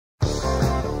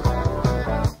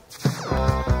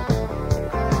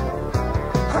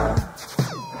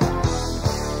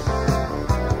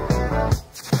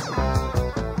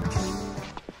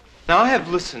Now, I have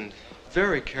listened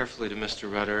very carefully to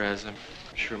Mr. Rudder, as I'm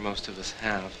sure most of us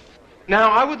have.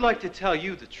 Now, I would like to tell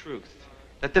you the truth,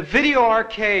 that the video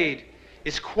arcade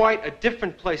is quite a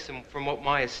different place from what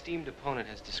my esteemed opponent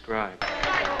has described.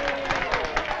 I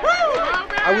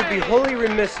would be wholly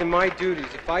remiss in my duties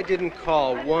if I didn't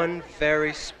call one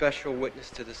very special witness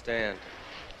to the stand.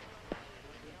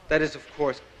 That is, of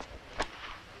course,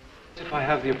 if I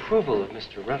have the approval of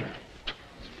Mr. Rudder.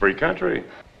 It's a free country.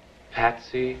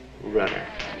 Patsy Rudder.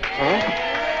 Huh?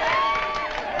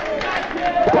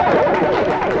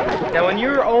 Now, in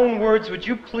your own words, would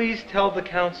you please tell the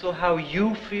council how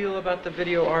you feel about the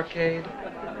video arcade?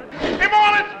 Keep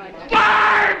on it!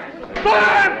 Slide!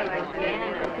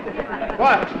 Slide!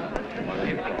 What?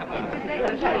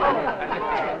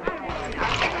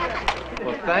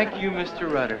 Well, thank you,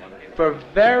 Mr. Rudder, for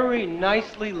very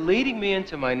nicely leading me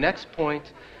into my next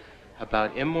point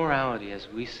about immorality as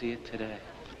we see it today.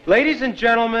 Ladies and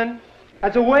gentlemen,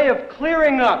 as a way of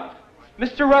clearing up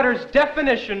Mr. Rudder's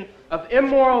definition of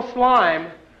immoral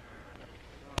slime,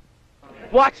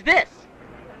 watch this.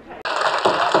 Well,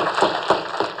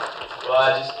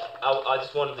 I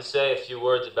just wanted to say a few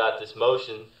words about this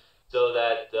motion so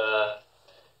that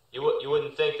you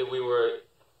wouldn't think that we were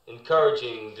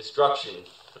encouraging destruction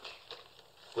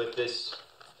with this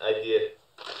idea.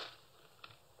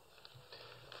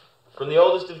 From the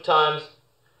oldest of times,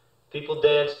 people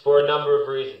danced for a number of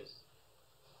reasons.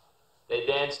 They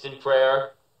danced in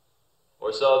prayer,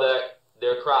 or so that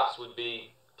their crops would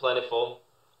be plentiful,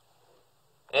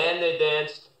 and they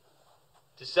danced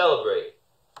to celebrate.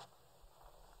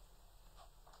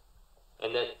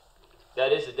 And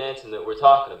that is the dancing that we're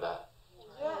talking about.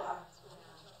 Yeah.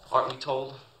 Aren't we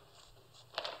told?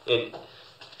 In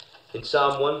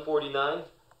Psalm 149,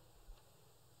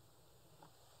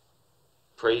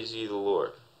 praise ye the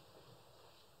Lord.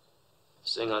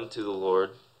 Sing unto the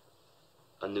Lord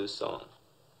a new song.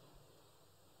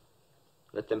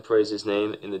 Let them praise his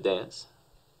name in the dance.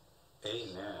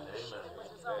 Amen.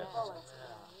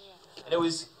 And it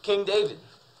was King David.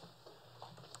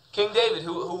 King David,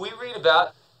 who we read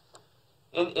about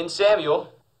in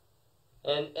Samuel.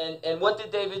 And what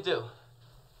did David do?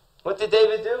 What did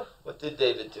David do? What did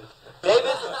David do?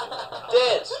 David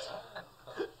danced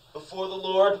before the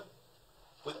Lord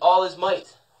with all his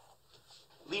might,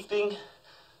 leaping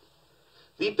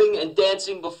and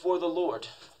dancing before the Lord,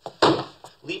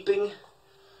 leaping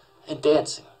and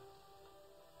dancing.